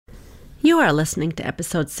You are listening to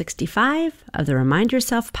episode 65 of the Remind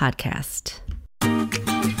Yourself podcast.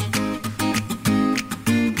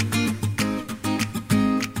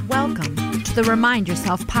 Welcome to the Remind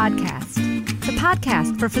Yourself podcast, the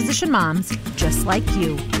podcast for physician moms just like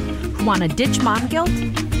you who want to ditch mom guilt,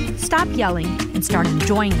 stop yelling, and start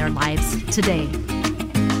enjoying their lives today.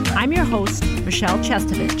 I'm your host, Michelle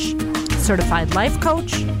Chestovich, certified life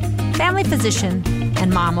coach, family physician,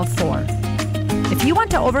 and mom of 4. If you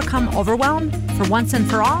want to overcome overwhelm for once and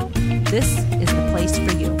for all, this is the place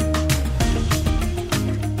for you.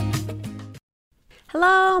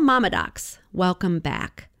 Hello, Mama Docs. Welcome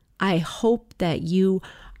back. I hope that you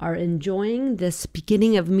are enjoying this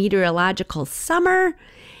beginning of meteorological summer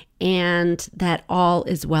and that all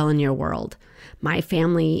is well in your world. My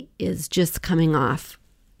family is just coming off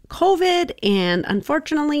COVID, and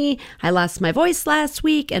unfortunately, I lost my voice last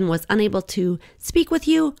week and was unable to speak with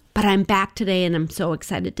you, but I'm back today and I'm so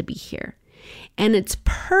excited to be here. And it's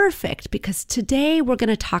perfect because today we're going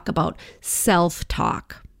to talk about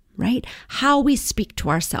self-talk, right? How we speak to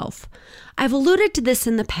ourselves. I've alluded to this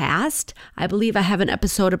in the past. I believe I have an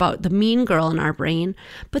episode about the mean girl in our brain,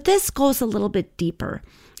 but this goes a little bit deeper.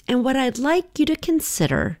 And what I'd like you to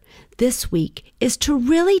consider this week is to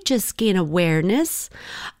really just gain awareness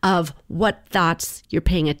of what thoughts you're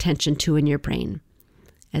paying attention to in your brain.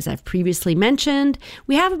 As I've previously mentioned,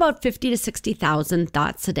 we have about 50 to 60,000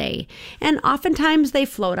 thoughts a day, and oftentimes they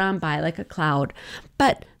float on by like a cloud.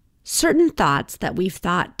 But certain thoughts that we've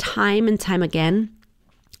thought time and time again,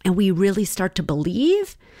 and we really start to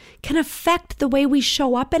believe, can affect the way we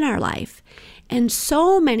show up in our life. And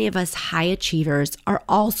so many of us high achievers are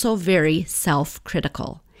also very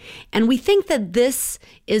self-critical. And we think that this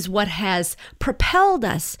is what has propelled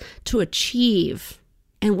us to achieve.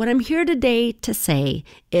 And what I'm here today to say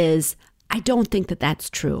is, I don't think that that's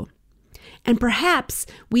true. And perhaps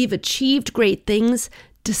we've achieved great things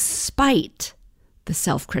despite the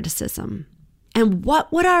self-criticism. And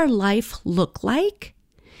what would our life look like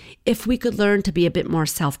if we could learn to be a bit more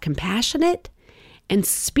self-compassionate and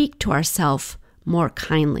speak to ourselves more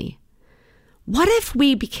kindly? What if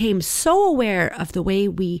we became so aware of the way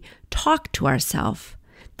we talk to ourselves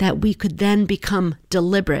that we could then become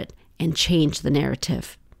deliberate and change the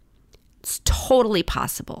narrative? It's totally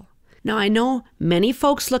possible. Now, I know many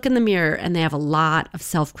folks look in the mirror and they have a lot of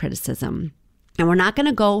self-criticism. And we're not going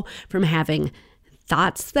to go from having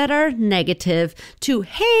thoughts that are negative to,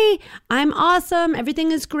 hey, I'm awesome,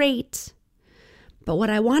 everything is great. But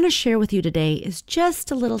what I want to share with you today is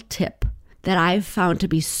just a little tip that I've found to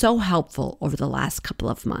be so helpful over the last couple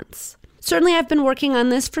of months. Certainly, I've been working on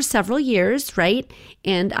this for several years, right?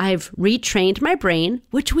 And I've retrained my brain,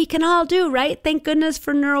 which we can all do, right? Thank goodness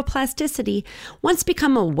for neuroplasticity. Once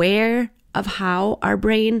become aware of how our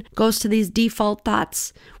brain goes to these default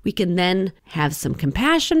thoughts, we can then have some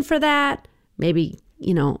compassion for that, maybe,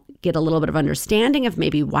 get a little bit of understanding of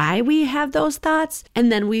maybe why we have those thoughts,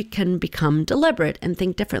 and then we can become deliberate and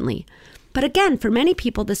think differently. But again, for many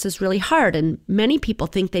people, this is really hard, and many people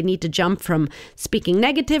think they need to jump from speaking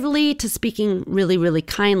negatively to speaking really, really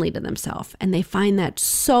kindly to themselves. And they find that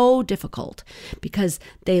so difficult because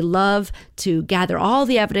they love to gather all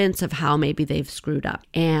the evidence of how maybe they've screwed up.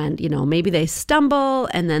 And, maybe they stumble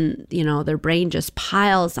and then, their brain just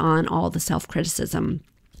piles on all the self-criticism.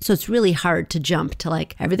 So it's really hard to jump to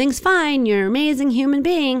like, everything's fine, you're an amazing human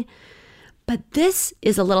being. But this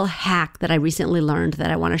is a little hack that I recently learned that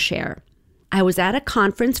I want to share. I was at a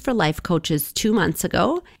conference for life coaches 2 months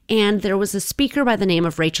ago, and there was a speaker by the name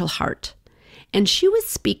of Rachel Hart. And she was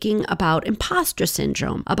speaking about imposter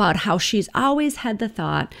syndrome, about how she's always had the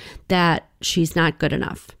thought that she's not good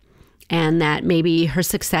enough and that maybe her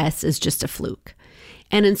success is just a fluke.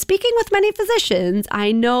 And in speaking with many physicians,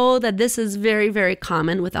 I know that this is very, very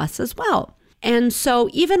common with us as well. And so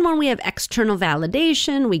even when we have external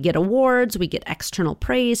validation, we get awards, we get external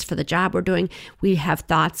praise for the job we're doing, we have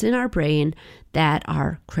thoughts in our brain that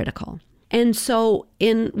are critical. And so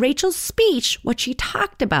in Rachel's speech, what she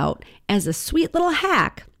talked about as a sweet little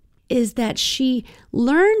hack is that she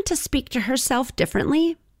learned to speak to herself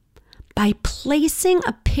differently by placing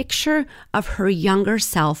a picture of her younger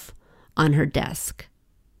self on her desk.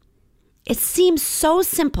 It seems so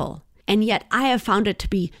simple, and yet I have found it to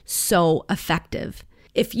be so effective.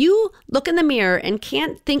 If you look in the mirror and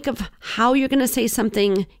can't think of how you're going to say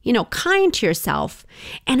something, kind to yourself,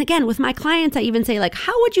 and again, with my clients, I even say,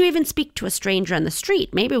 how would you even speak to a stranger on the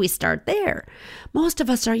street? Maybe we start there. Most of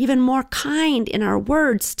us are even more kind in our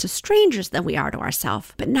words to strangers than we are to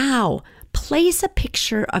ourselves. But now, place a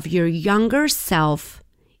picture of your younger self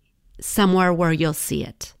somewhere where you'll see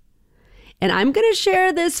it. And I'm going to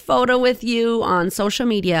share this photo with you on social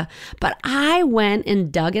media, but I went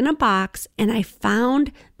and dug in a box and I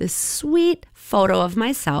found this sweet photo of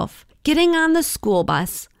myself getting on the school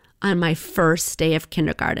bus on my first day of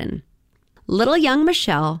kindergarten. Little young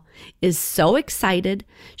Michelle is so excited.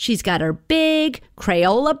 She's got her big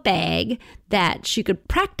Crayola bag that she could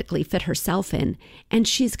practically fit herself in. And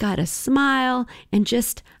she's got a smile and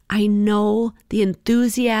just, I know the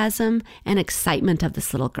enthusiasm and excitement of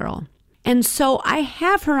this little girl. And so I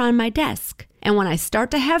have her on my desk. And when I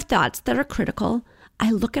start to have thoughts that are critical,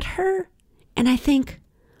 I look at her and I think,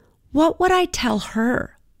 what would I tell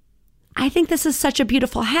her? I think this is such a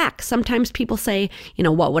beautiful hack. Sometimes people say,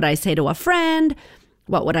 what would I say to a friend?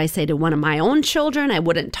 What would I say to one of my own children? I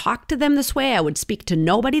wouldn't talk to them this way. I would speak to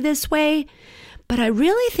nobody this way. But I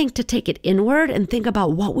really think to take it inward and think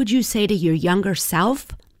about what would you say to your younger self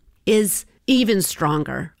is even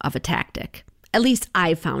stronger of a tactic. At least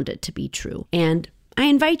I found it to be true. And I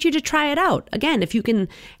invite you to try it out. Again, if you can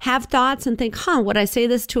have thoughts and think, would I say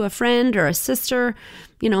this to a friend or a sister?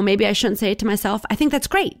 Maybe I shouldn't say it to myself. I think that's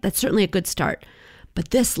great. That's certainly a good start.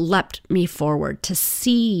 But this leapt me forward to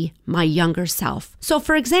see my younger self. So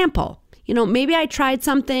for example, maybe I tried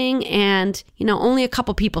something and, only a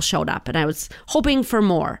couple people showed up and I was hoping for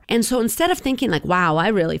more. And so instead of thinking like, wow, I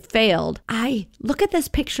really failed, I look at this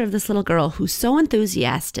picture of this little girl who's so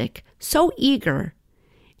enthusiastic, so eager.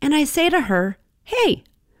 And I say to her, hey,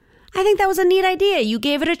 I think that was a neat idea. You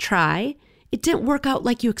gave it a try. It didn't work out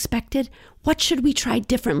like you expected. What should we try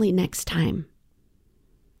differently next time?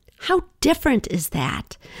 How different is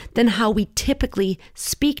that than how we typically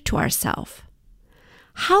speak to ourselves?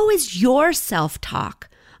 How is your self-talk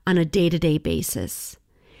on a day-to-day basis?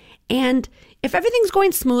 And if everything's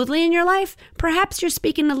going smoothly in your life, perhaps you're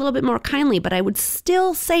speaking a little bit more kindly, but I would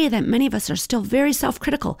still say that many of us are still very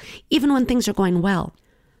self-critical, even when things are going well.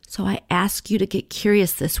 So I ask you to get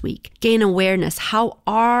curious this week. Gain awareness. How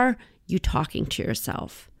are you talking to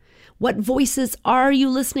yourself? What voices are you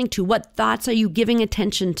listening to? What thoughts are you giving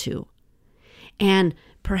attention to? And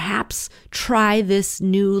perhaps try this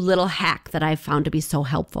new little hack that I've found to be so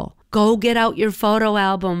helpful. Go get out your photo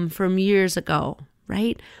album from years ago,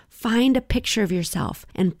 right? Find a picture of yourself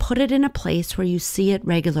and put it in a place where you see it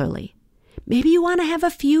regularly. Maybe you want to have a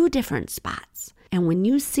few different spots. And when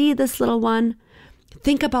you see this little one,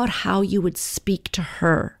 think about how you would speak to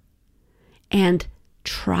her and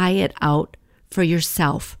try it out for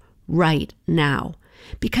yourself right now.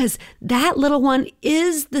 Because that little one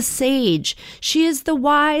is the sage. She is the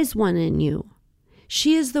wise one in you.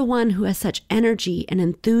 She is the one who has such energy and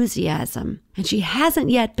enthusiasm. And she hasn't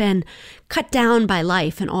yet been cut down by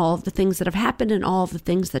life and all of the things that have happened and all of the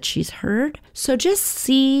things that she's heard. So just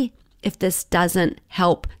see if this doesn't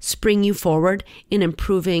help spring you forward in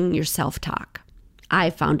improving your self-talk. I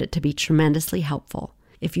found it to be tremendously helpful.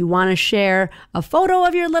 If you want to share a photo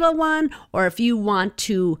of your little one, or if you want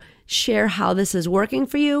to share how this is working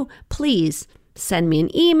for you, please send me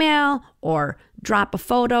an email or drop a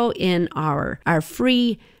photo in our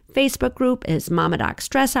free Facebook group is Mama Doc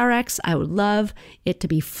Stress RX. I would love it to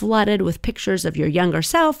be flooded with pictures of your younger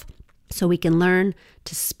self so we can learn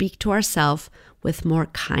to speak to ourselves with more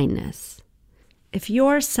kindness. If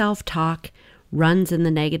your self-talk runs in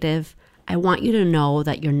the negative, I want you to know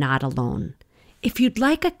that you're not alone. If you'd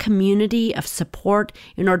like a community of support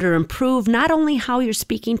in order to improve not only how you're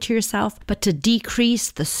speaking to yourself, but to decrease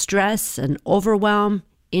the stress and overwhelm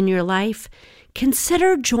in your life,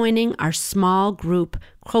 consider joining our small group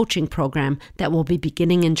coaching program that will be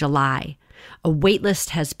beginning in July. A waitlist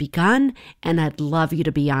has begun, and I'd love you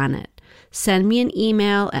to be on it. Send me an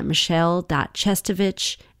email at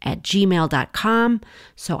michelle.chestovich@gmail.com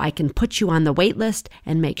so I can put you on the wait list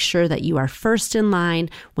and make sure that you are first in line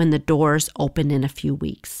when the doors open in a few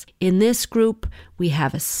weeks. In this group, we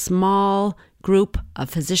have a small group of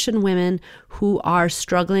physician women who are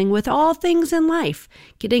struggling with all things in life,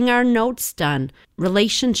 getting our notes done,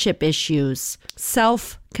 relationship issues,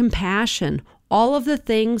 self-compassion, all of the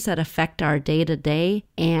things that affect our day-to-day.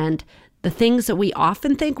 And the things that we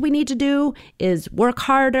often think we need to do is work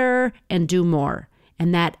harder and do more.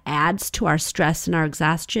 And that adds to our stress and our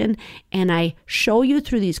exhaustion. And I show you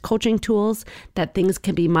through these coaching tools that things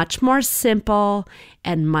can be much more simple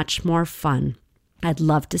and much more fun. I'd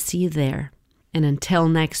love to see you there. And until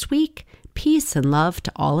next week, peace and love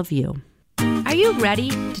to all of you. Are you ready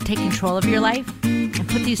to take control of your life and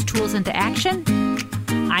put these tools into action?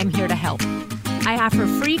 I'm here to help. I offer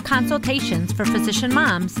free consultations for physician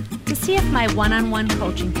moms to see if my one-on-one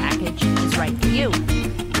coaching package is right for you.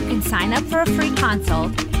 You can sign up for a free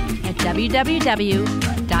consult at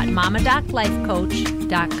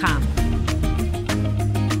www.mamadoclifecoach.com.